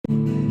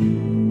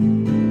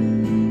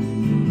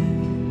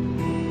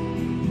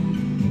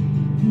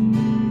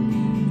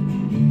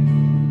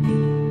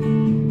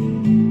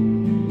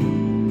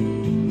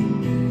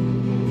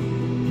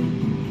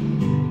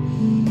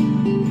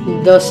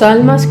Dos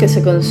almas que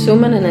se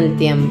consumen en el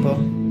tiempo,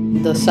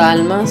 dos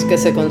almas que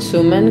se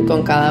consumen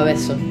con cada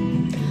beso,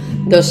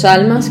 dos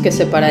almas que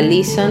se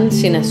paralizan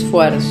sin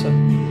esfuerzo,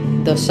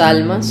 dos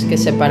almas que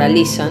se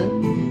paralizan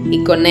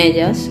y con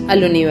ellas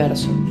al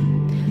universo,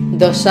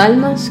 dos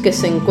almas que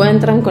se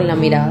encuentran con la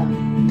mirada,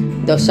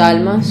 dos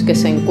almas que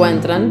se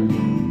encuentran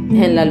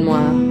en la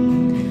almohada,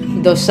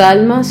 dos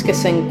almas que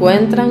se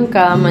encuentran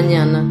cada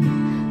mañana,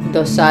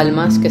 dos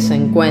almas que se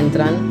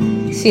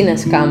encuentran sin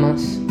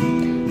escamas,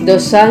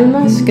 dos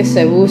almas que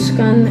se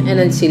buscan en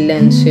el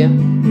silencio,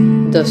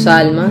 dos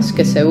almas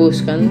que se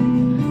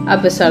buscan a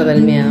pesar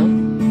del miedo,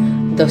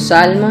 dos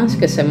almas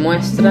que se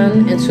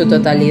muestran en su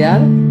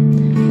totalidad,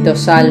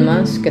 dos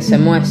almas que se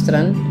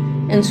muestran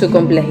en su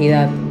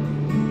complejidad,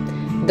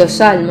 dos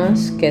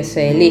almas que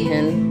se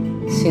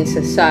eligen sin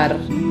cesar,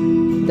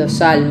 dos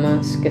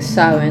almas que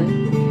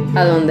saben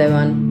a dónde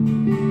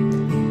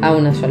van, a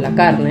una sola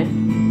carne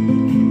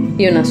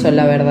y una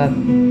sola verdad.